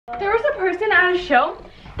There was a person at a show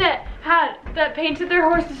that painted their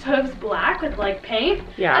horse's hooves black with like paint.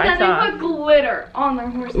 Yeah, and I then saw. they put glitter on their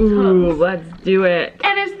horse's Ooh, hooves. let's do it.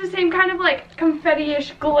 And it's the same kind of like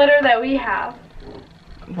confetti-ish glitter that we have.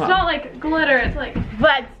 It's not like glitter, it's like,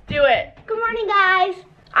 let's do it. Good morning, guys.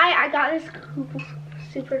 I got this cool,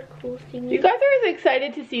 super cool thing. You guys are as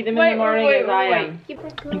excited to see them in the morning as I am.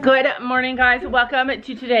 Good morning, guys. Welcome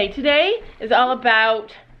to today. Today is all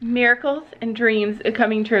about miracles and dreams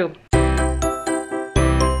coming true.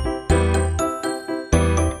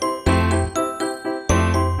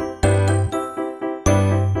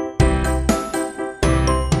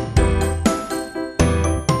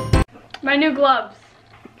 my new gloves.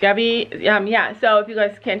 Gabby, yeah, so if you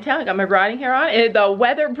guys can't tell, I got my riding hair on. The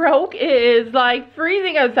weather broke. It is like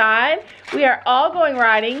freezing outside. We are all going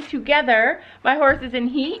riding together. My horse is in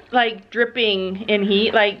heat, like dripping in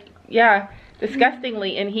heat, like, yeah,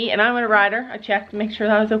 disgustingly in heat. And I'm gonna ride her. I checked to make sure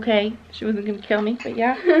that was okay. She wasn't gonna kill me, but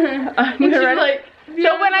yeah. I'm gonna ride her. Like,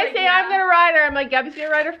 so when I say I'm gonna ride her, I'm like, Gabby's gonna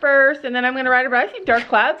ride her first, and then I'm gonna ride her, but I see dark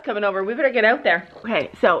clouds coming over. We better get out there. Okay,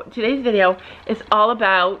 so today's video is all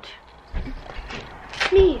about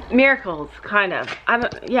miracles, kind of.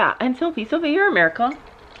 Yeah, and Sophie, you're a miracle.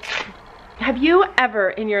 Have you ever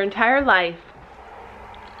in your entire life,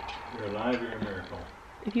 You're alive, you're a miracle.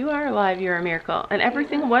 if you are alive, you're a miracle. And every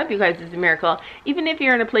single one of you guys is a miracle. Even if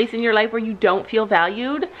you're in a place in your life where you don't feel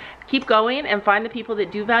valued, keep going and find the people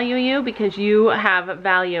that do value you, because you have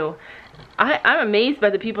value. I'm amazed by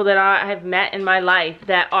the people that I have met in my life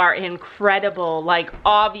that are incredible, like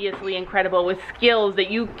obviously incredible, with skills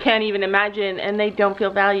that you can't even imagine, and they don't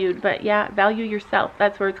feel valued. But yeah, value yourself.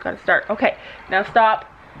 That's where it's got to start. Okay, now stop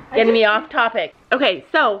getting me off topic. Okay,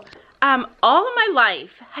 so all of my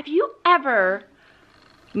life, have you ever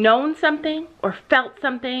known something or felt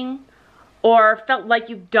something or felt like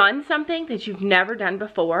you've done something that you've never done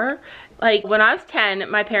before? Like when I was 10,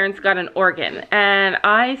 my parents got an organ and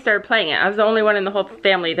I started playing it. I was the only one in the whole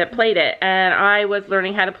family that played it, and I was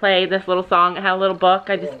learning how to play this little song. I had a little book.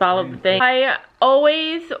 I just followed the thing.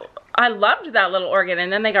 I loved that little organ,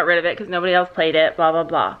 and then they got rid of it because nobody else played it, blah, blah,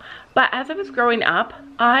 blah. But as I was growing up,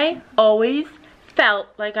 I always felt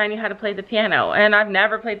like I knew how to play the piano, and I've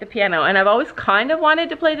never played the piano, and I've always kind of wanted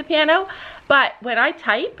to play the piano. But when I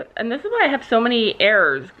type, and this is why I have so many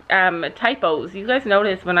errors, typos, you guys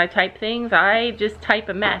notice when I type things, I just type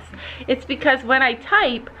a mess. It's because when I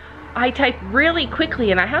type really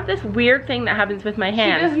quickly, and I have this weird thing that happens with my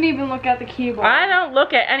hands. She doesn't even look at the keyboard. I don't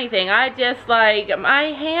look at anything. I just, like,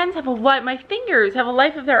 my hands have my fingers have a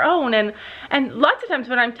life of their own, and lots of times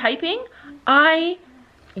when I'm typing, I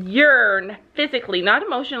yearn physically, not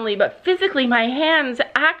emotionally, but physically. My hands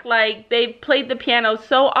act like they've played the piano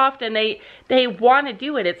so often they want to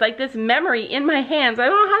do it. It's like this memory in my hands. I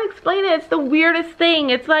don't know how to explain it. It's the weirdest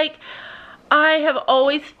thing. It's like I have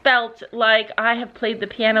always felt like I have played the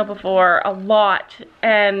piano before a lot,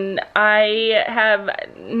 and I have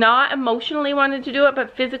not emotionally wanted to do it,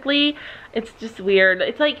 but physically it's just weird.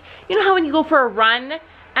 It's like, you know how when you go for a run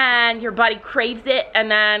and your body craves it, and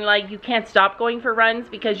then like you can't stop going for runs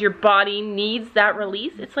because your body needs that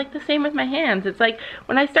release? It's like the same with my hands. It's like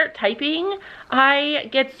when I start typing, I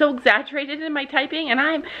get so exaggerated in my typing, and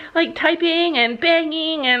I'm like typing and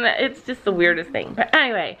banging, and it's just the weirdest thing. But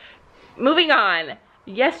anyway, moving on.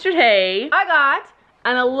 Yesterday I got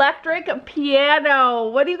an electric piano.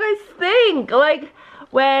 What do you guys think? Like,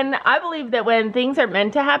 I believe that when things are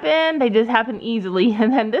meant to happen, they just happen easily.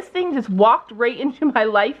 And then this thing just walked right into my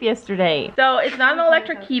life yesterday. So it's not an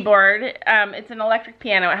electric keyboard. It's an electric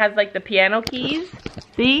piano. It has like the piano keys.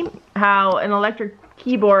 See how an electric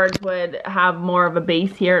keyboard would have more of a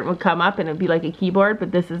bass here. It would come up and it would be like a keyboard,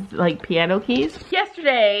 but this is like piano keys.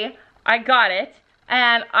 Yesterday, I got it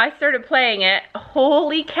and I started playing it.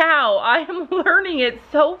 Holy cow, I am learning it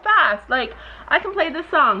so fast. Like, I can play this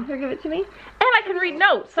song. Here, give it to me. And I can read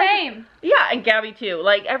notes. Same. Yeah, and Gabby too.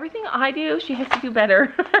 Like, everything I do, she has to do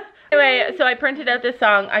better. Anyway, so I printed out this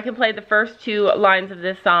song. I can play the first 2 lines of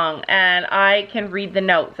this song, and I can read the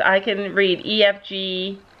notes. I can read E, F,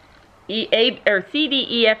 G, or C, D,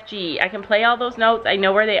 E, F, G. I can play all those notes. I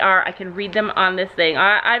know where they are. I can read them on this thing.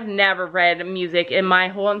 I've never read music in my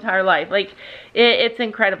whole entire life. Like, it's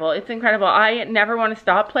incredible. It's incredible. I never want to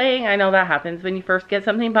stop playing. I know that happens when you first get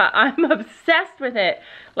something, but I'm obsessed with it.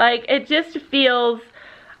 Like, it just feels,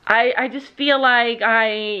 I just feel like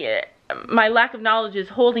my lack of knowledge is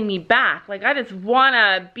holding me back. Like, I just want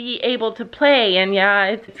to be able to play, and yeah,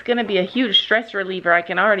 it's going to be a huge stress reliever. I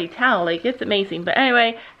can already tell. Like, it's amazing. But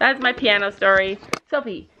anyway, that's my piano story.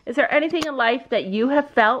 Sophie, is there anything in life that you have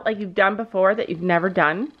felt like you've done before that you've never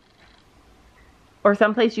done? Or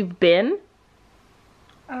someplace you've been?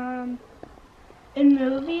 In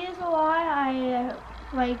movies a lot, I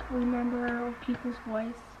like remember people's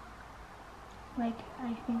voice. Like,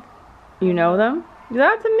 I think. You know them?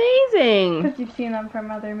 That's amazing. Because you've seen them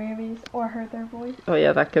from other movies or heard their voice. Oh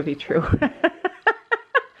yeah, that could be true.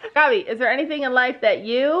 Gabby, is there anything in life that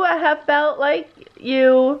you have felt like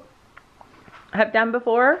you have done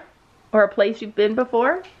before? Or a place you've been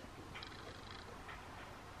before?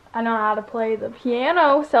 I know how to play the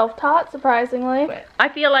piano, self-taught, surprisingly. I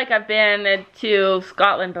feel like I've been to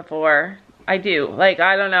Scotland before. I do. Like,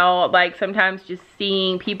 I don't know, like sometimes just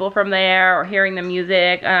seeing people from there or hearing the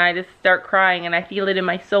music, and I just start crying, and I feel it in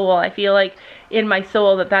my soul. I feel like in my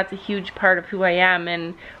soul that that's a huge part of who I am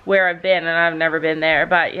and where I've been, and I've never been there.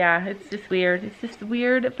 But yeah, it's just weird. It's just a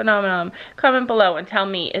weird phenomenon. Comment below and tell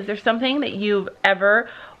me, is there something that you've ever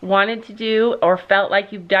wanted to do or felt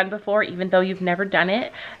like you've done before even though you've never done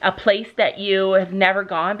it? A place that you have never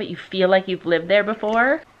gone but you feel like you've lived there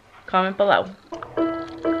before? Comment below.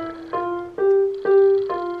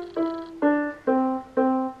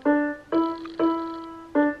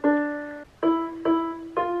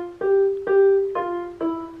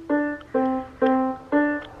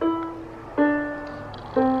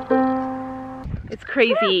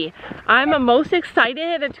 Crazy. I'm most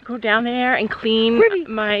excited to go down there and clean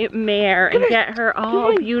my mare and get her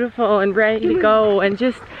all beautiful and ready to go and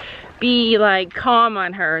just be like calm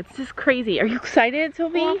on her. It's just crazy. Are you excited,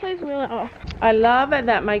 Sophie? I love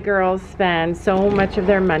that my girls spend so much of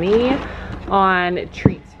their money on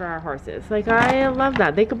treats for our horses. Like, I love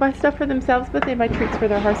that. They could buy stuff for themselves, but they buy treats for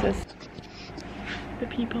their horses. The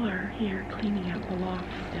people are here cleaning out the loft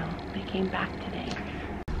still. They came back today.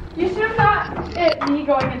 You should have thought it me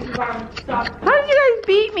going into the barn would stop. How did you guys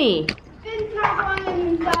beat me? Finn's not going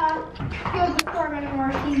in the field of corn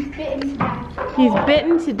anymore. He's bitten to death. He's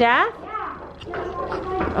bitten to death?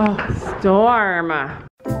 Yeah. Oh, Storm.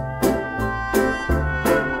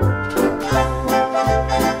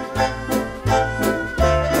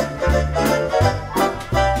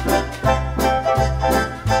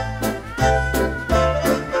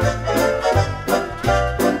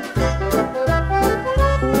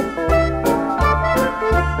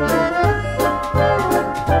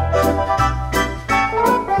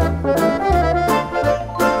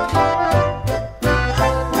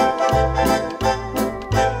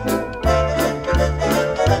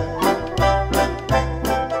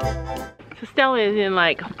 Is in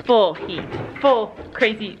like full heat, full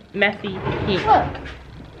crazy messy heat. Look.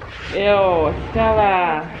 Ew,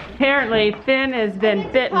 Stella. Apparently Finn has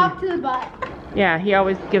been bitten. Top to the butt. Yeah, he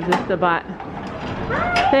always gives us the butt.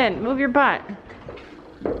 Finn, move your butt.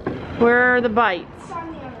 Where are the bites?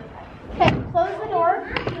 Okay, close the door.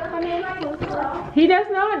 Come in, close the door. He does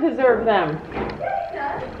not deserve them.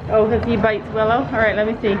 Oh, because he bites Willow? Alright, let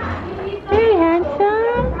me see. Hey,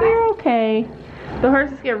 handsome. You're okay. The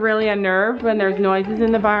horses get really unnerved when there's noises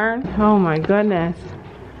in the barn. Oh my goodness.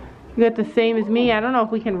 You got the same as me. I don't know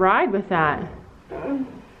if we can ride with that.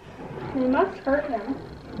 We must hurt them.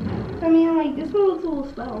 I mean, like, this one looks a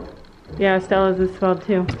little swelled. Yeah, Stella's is swelled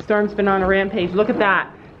too. Storm's been on a rampage. Look at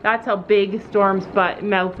that. That's how big Storm's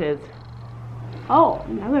mouth is. Oh,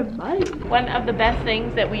 another bite. One of the best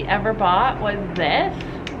things that we ever bought was this.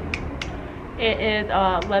 It is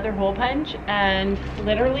a leather hole punch, and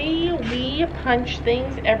literally we punch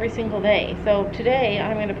things every single day. So today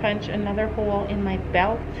I'm going to punch another hole in my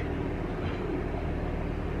belt,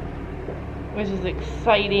 which is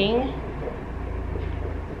exciting.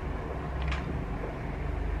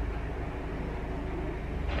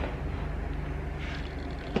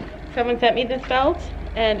 Someone sent me this belt,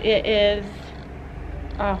 and it is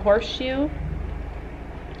a horseshoe,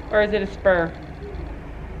 or is it a spur?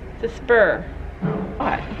 It's a spur.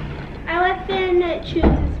 What? I let Finn choose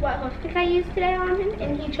what hook I used today on him,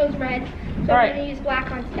 and he chose red. So I'm going to use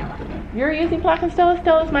black on Stella. You're using black on Stella?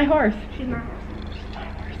 Stella's my horse. She's my horse. She's my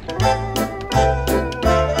horse.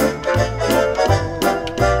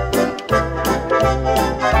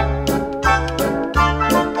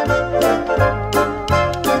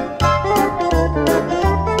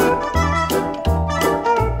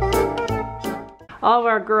 All of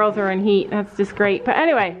our girls are in heat. That's just great. But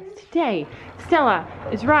anyway, today Stella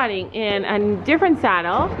is riding in a different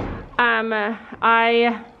saddle.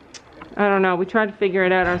 I don't know. We tried to figure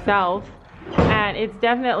it out ourselves, and it's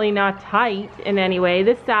definitely not tight in any way.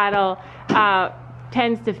 This saddle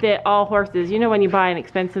tends to fit all horses. You know when you buy an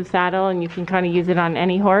expensive saddle and you can kind of use it on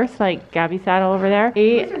any horse, like Gabby's saddle over there.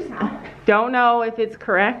 I don't know if it's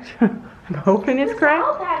correct. I'm hoping it's correct.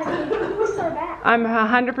 I'm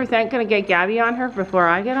 100% gonna get Gabby on her before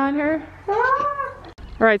I get on her.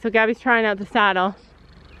 Alright, so Gabby's trying out the saddle.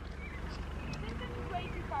 This is way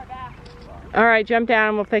too far back. All right, jump down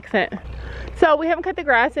and we'll fix it. So we haven't cut the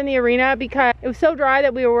grass in the arena because it was so dry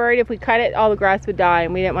that we were worried if we cut it, all the grass would die,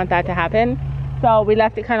 and we didn't want that to happen. So we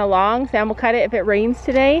left it kind of long. Sam will cut it if it rains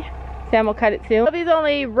today. Sam will cut it soon. He's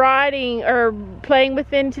only riding or playing with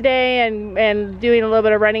Finn today and doing a little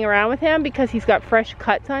bit of running around with him because he's got fresh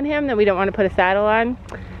cuts on him that we don't want to put a saddle on.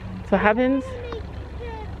 So what happens?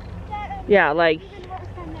 Yeah, like,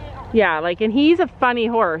 and he's a funny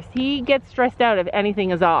horse. He gets stressed out if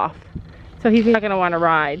anything is off. So he's not gonna want to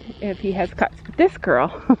ride if he has cuts. But this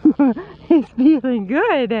girl is feeling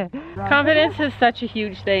good. Confidence is such a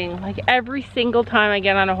huge thing. Like every single time I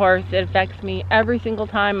get on a horse, it affects me. Every single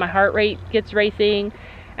time my heart rate gets racing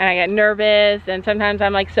and I get nervous, and sometimes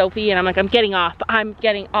I'm like Sophie and I'm like, I'm getting off.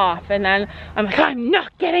 And then I'm like, I'm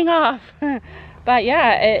not getting off. But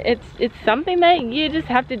yeah, it's something that you just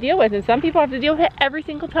have to deal with, and some people have to deal with it every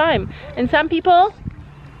single time. And some people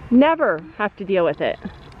never have to deal with it.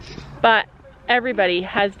 But everybody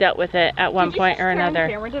has dealt with it at one point or another.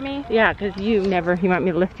 Did you just turn the camera to me? Yeah, because you want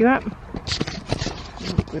me to lift you up?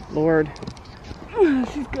 Oh, good Lord.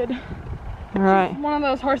 She's good. All right. She's one of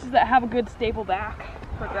those horses that have a good stable back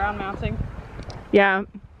for ground mounting. Yeah.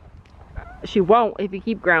 She won't if you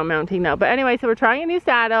keep ground mounting though. But anyway, so we're trying a new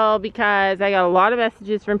saddle because I got a lot of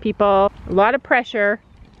messages from people, a lot of pressure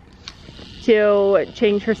to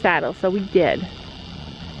change her saddle. So we did.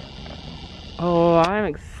 Oh, I'm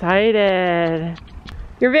excited.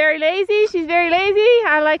 You're very lazy? She's very lazy?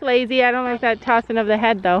 I like lazy. I don't like that tossing of the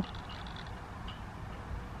head though.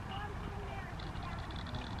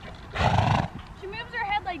 She moves her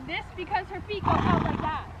head like this because her feet go out like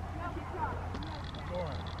that.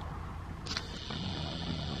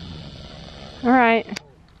 All right.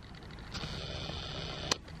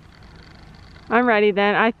 I'm ready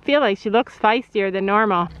then. I feel like she looks feistier than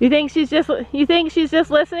normal. You think she's just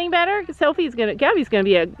listening better? Gabby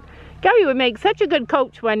would make such a good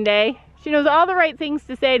coach one day. She knows all the right things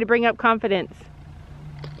to say to bring up confidence.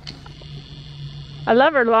 I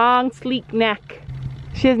love her long, sleek neck.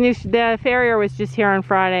 She has the farrier was just here on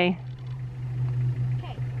Friday.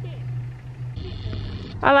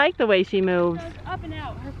 I like the way she moves. Up and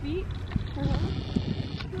out, her feet.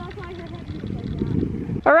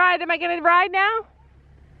 All right, am I gonna ride now?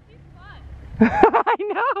 She's fun. I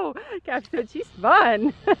know. Gabby said she's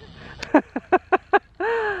fun.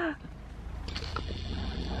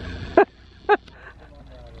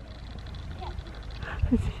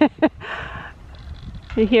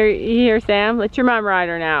 You hear Sam? Let your mom ride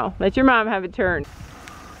her now. Let your mom have a turn.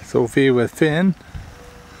 Sophie with Finn,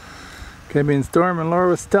 Gabby and Storm, and Laura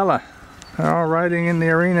with Stella. They're all riding in the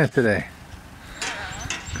arena today.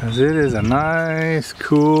 Because it is a nice,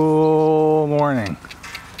 cool morning.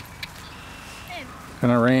 It's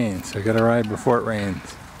gonna rain, so I gotta ride before it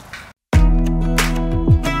rains.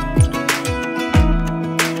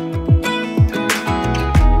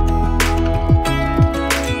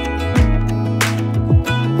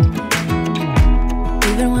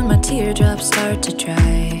 Even when my teardrops start to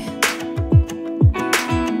dry,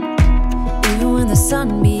 even when the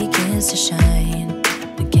sun begins to shine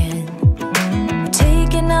again,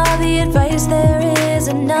 taking all the advice there is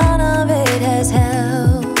and none of it has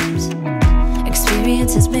helped.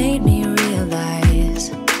 Experience has made me realize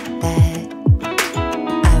that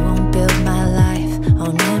I won't build my life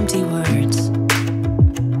on empty words.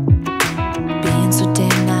 Being so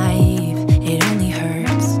damn naive, it only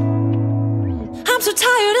hurts. I'm so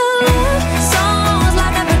tired of love songs,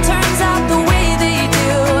 life never turns out the way they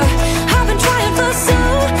do. I've been trying for so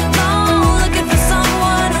long, looking for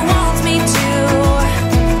someone who wants me to.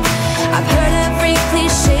 I've heard every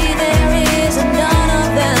cliche there is and none of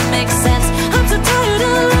them makes sense. I'm so tired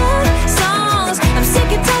of love songs, I'm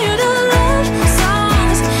sick and tired of love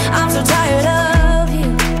songs. I'm so tired of you.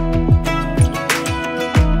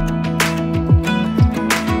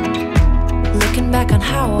 Looking back on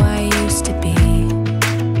how I used to be,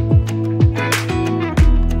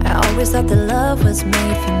 I always thought that love was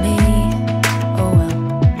made for me. Oh well,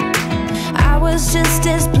 I was just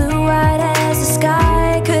as blue-eyed as the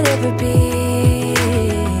sky could ever be.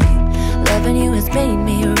 Loving you has made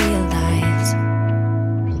me realize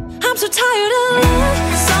I'm so tired of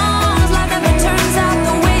love songs, life never turns out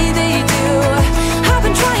the way they do. I've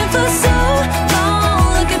been trying for so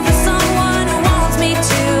long, looking for someone who wants me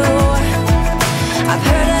to. I've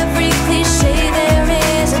heard every cliche there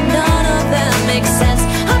is and none of them make sense.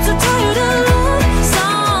 I'm so tired of love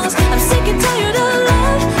songs, I'm sick and tired of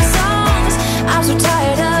love songs. I'm so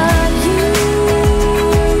tired of you.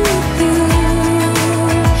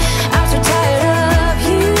 I'm so tired of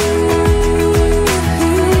you.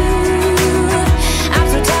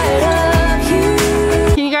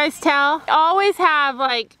 always tell. Always have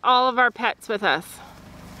like all of our pets with us.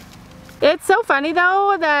 It's so funny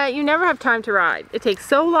though that you never have time to ride. It takes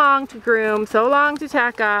so long to groom, so long to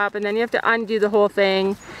tack up, and then you have to undo the whole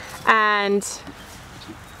thing.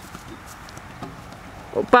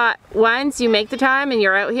 But once you make the time and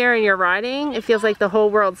you're out here and you're riding, it feels like the whole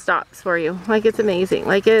world stops for you. Like it's amazing.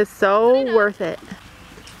 Like it is so worth it.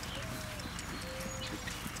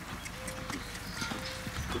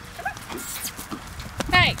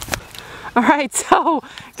 Hey. All right, so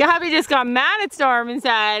Gabby just got mad at Storm and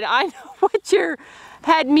said, I know what your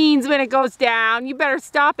head means when it goes down. You better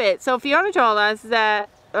stop it. So Fiona told us that,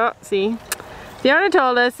 Fiona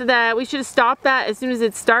told us that we should have stopped that as soon as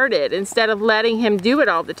it started instead of letting him do it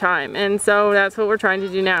all the time. And so that's what we're trying to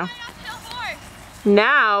do now.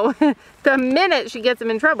 Now, the minute she gets him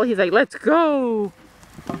in trouble, he's like, let's go.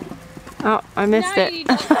 Oh, I missed it.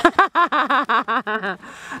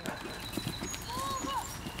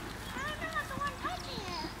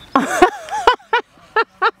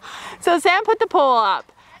 So Sam put the pole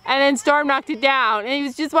up and then Storm knocked it down and he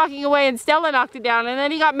was just walking away and Stella knocked it down and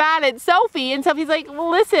then he got mad at Sophie and Sophie's like, well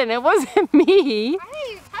listen, it wasn't me. I didn't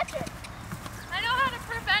even touch it. I know how to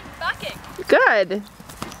prevent bucking. Good.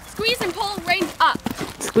 Squeeze and pull rein up.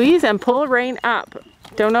 Squeeze and pull rein up.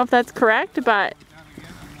 Don't know if that's correct, but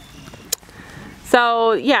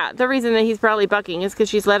so yeah, the reason that he's probably bucking is because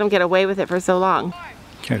she's let him get away with it for so long.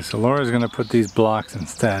 Okay, so Laura's going to put these blocks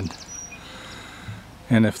instead.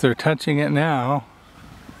 And if they're touching it now,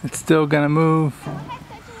 it's still going to move.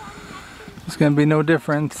 There's going to be no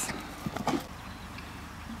difference.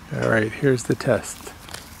 Alright, here's the test.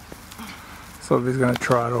 Sophie's going to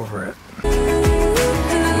trot over it.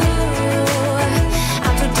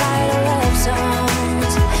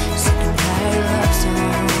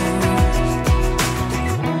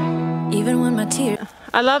 Even when my tears.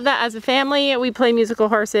 I love that as a family we play musical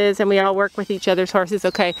horses and we all work with each other's horses.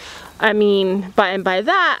 Okay, I mean, and by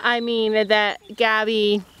that I mean that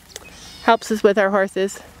Gabby helps us with our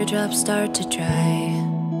horses. Drops start to dry,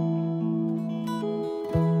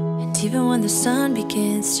 and even when the sun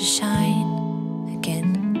begins to shine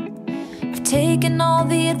again, I've taken all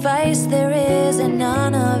the advice there is and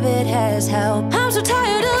none of it has helped. I'm so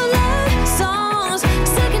tired of love songs,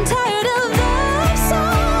 sick and tired of love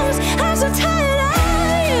songs. I'm so tired.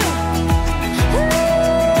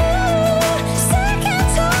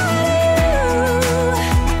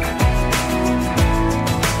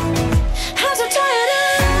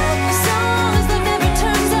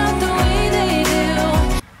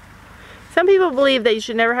 Some people believe that you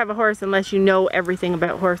should never have a horse unless you know everything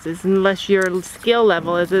about horses, unless your skill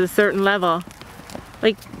level is at a certain level.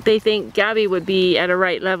 Like they think Gabby would be at a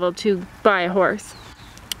right level to buy a horse.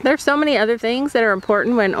 There's so many other things that are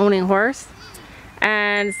important when owning a horse,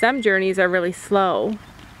 and some journeys are really slow.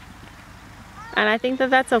 And I think that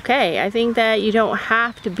that's okay. I think that you don't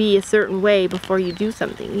have to be a certain way before you do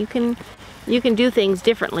something. You can do things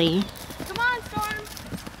differently. Come on, Storm.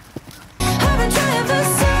 I've been trying for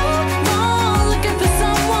so long, looking for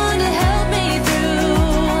someone to help me through.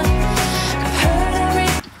 I've heard every.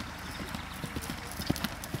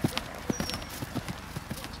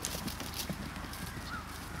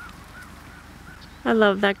 I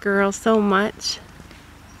love that girl so much.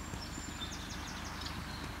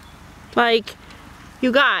 Like,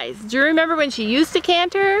 you guys, do you remember when she used to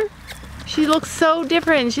canter? She looks so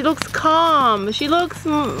different. She looks calm. She looks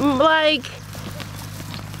like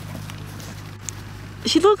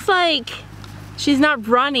she's not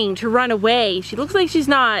running to run away. She looks like she's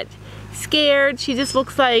not scared. She just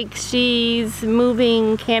looks like she's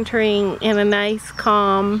moving, cantering in a nice,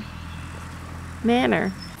 calm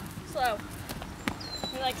manner. Slow.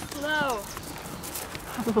 You like slow.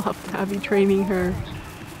 I love Gabby training her.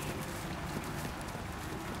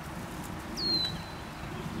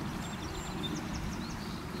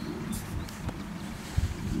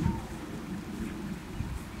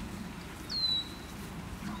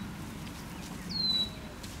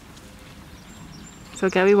 So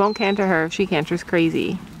Gabby won't canter her if she canters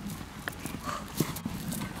crazy.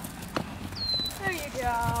 There you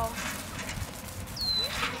go.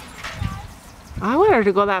 I want her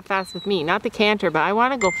to go that fast with me, not the canter, but I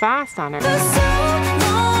want to go fast on her. For so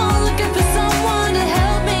long, looking for someone to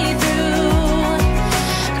help me through.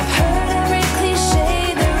 I've heard every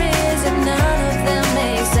cliche there is, and none of them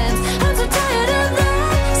make sense. I'm so tired of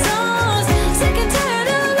love songs, sick and tired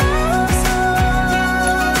of love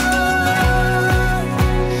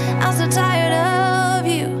songs. I'm so tired of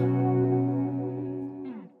you.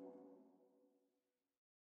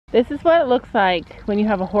 This is what it looks like when you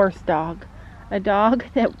have a horse dog. A dog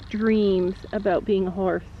that dreams about being a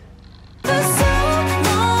horse. For so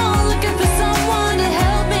long.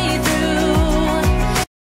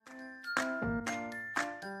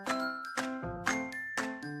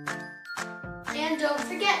 And don't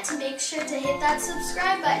forget to make sure to hit that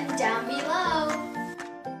subscribe button down below.